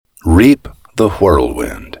Reap the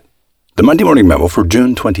Whirlwind. The Monday Morning Memo for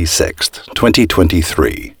June 26th,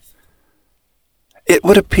 2023. It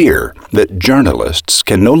would appear that journalists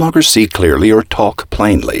can no longer see clearly or talk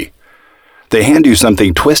plainly. They hand you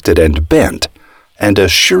something twisted and bent and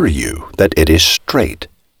assure you that it is straight.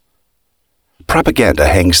 Propaganda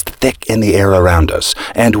hangs thick in the air around us,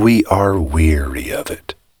 and we are weary of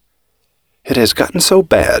it. It has gotten so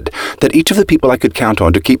bad that each of the people I could count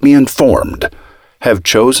on to keep me informed have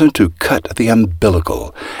chosen to cut the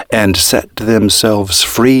umbilical and set themselves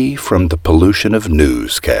free from the pollution of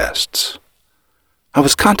newscasts. I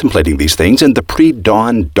was contemplating these things in the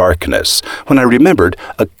predawn darkness when I remembered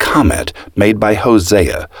a comment made by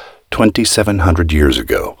Hosea 2,700 years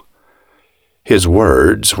ago. His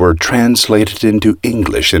words were translated into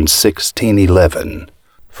English in 1611.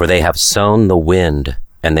 For they have sown the wind,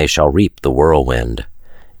 and they shall reap the whirlwind.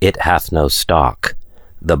 It hath no stalk.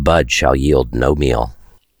 The bud shall yield no meal.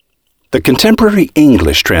 The contemporary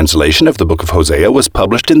English translation of the Book of Hosea was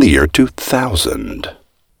published in the year 2000.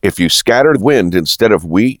 If you scatter wind instead of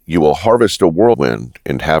wheat, you will harvest a whirlwind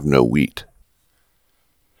and have no wheat.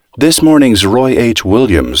 This morning's Roy H.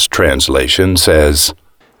 Williams translation says,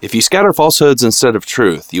 If you scatter falsehoods instead of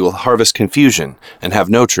truth, you will harvest confusion and have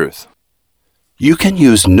no truth. You can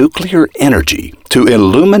use nuclear energy to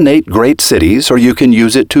illuminate great cities, or you can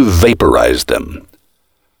use it to vaporize them.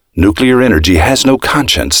 Nuclear energy has no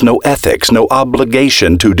conscience, no ethics, no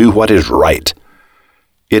obligation to do what is right.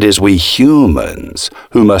 It is we humans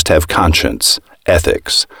who must have conscience,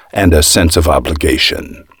 ethics, and a sense of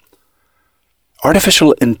obligation.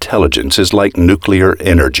 Artificial intelligence is like nuclear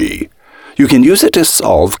energy. You can use it to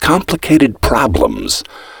solve complicated problems,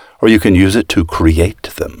 or you can use it to create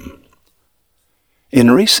them. In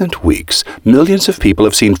recent weeks, millions of people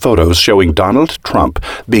have seen photos showing Donald Trump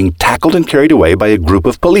being tackled and carried away by a group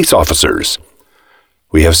of police officers.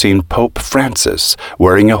 We have seen Pope Francis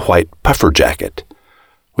wearing a white puffer jacket.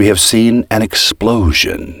 We have seen an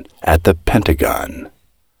explosion at the Pentagon.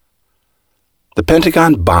 The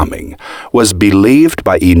Pentagon bombing was believed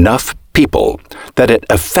by enough people that it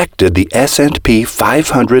affected the S&P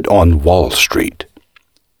 500 on Wall Street.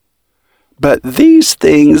 But these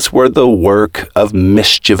things were the work of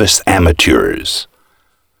mischievous amateurs.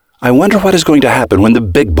 I wonder what is going to happen when the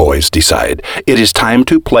big boys decide it is time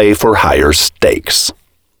to play for higher stakes.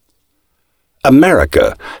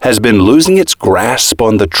 America has been losing its grasp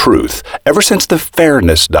on the truth ever since the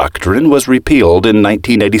Fairness Doctrine was repealed in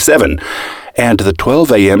 1987, and the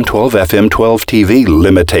 12 a.m., 12 FM, 12 TV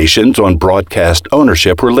limitations on broadcast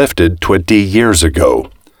ownership were lifted 20 years ago.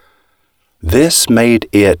 This made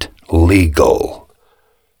it legal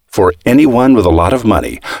for anyone with a lot of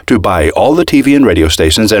money to buy all the TV and radio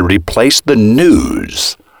stations and replace the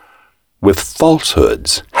news with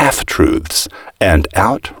falsehoods, half-truths, and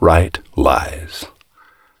outright lies.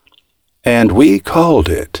 And we called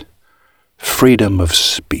it freedom of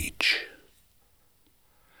speech.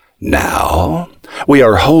 Now, we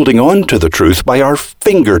are holding on to the truth by our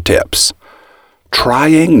fingertips,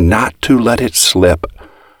 trying not to let it slip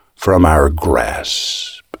from our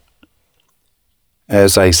grasp.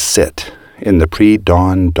 As I sit in the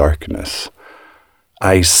pre-dawn darkness,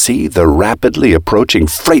 I see the rapidly approaching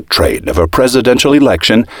freight train of a presidential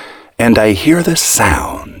election, and I hear the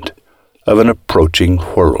sound of an approaching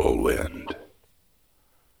whirlwind.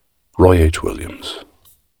 Roy H. Williams.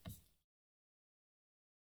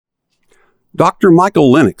 Dr. Michael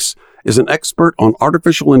Lenox is an expert on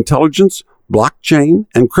artificial intelligence, blockchain,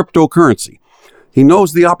 and cryptocurrency. He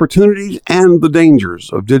knows the opportunities and the dangers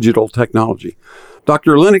of digital technology.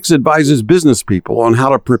 Dr. Lenox advises business people on how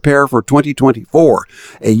to prepare for 2024,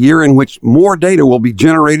 a year in which more data will be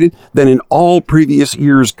generated than in all previous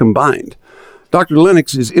years combined. Dr.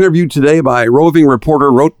 Lenox is interviewed today by roving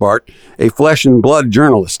reporter Rotbart, a flesh and blood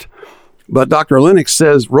journalist. But Dr. Lenox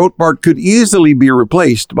says Rotbart could easily be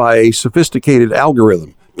replaced by a sophisticated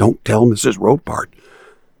algorithm. Don't tell Mrs. Rotbart.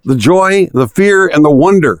 The joy, the fear, and the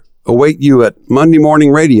wonder await you at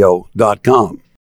MondayMorningRadio.com.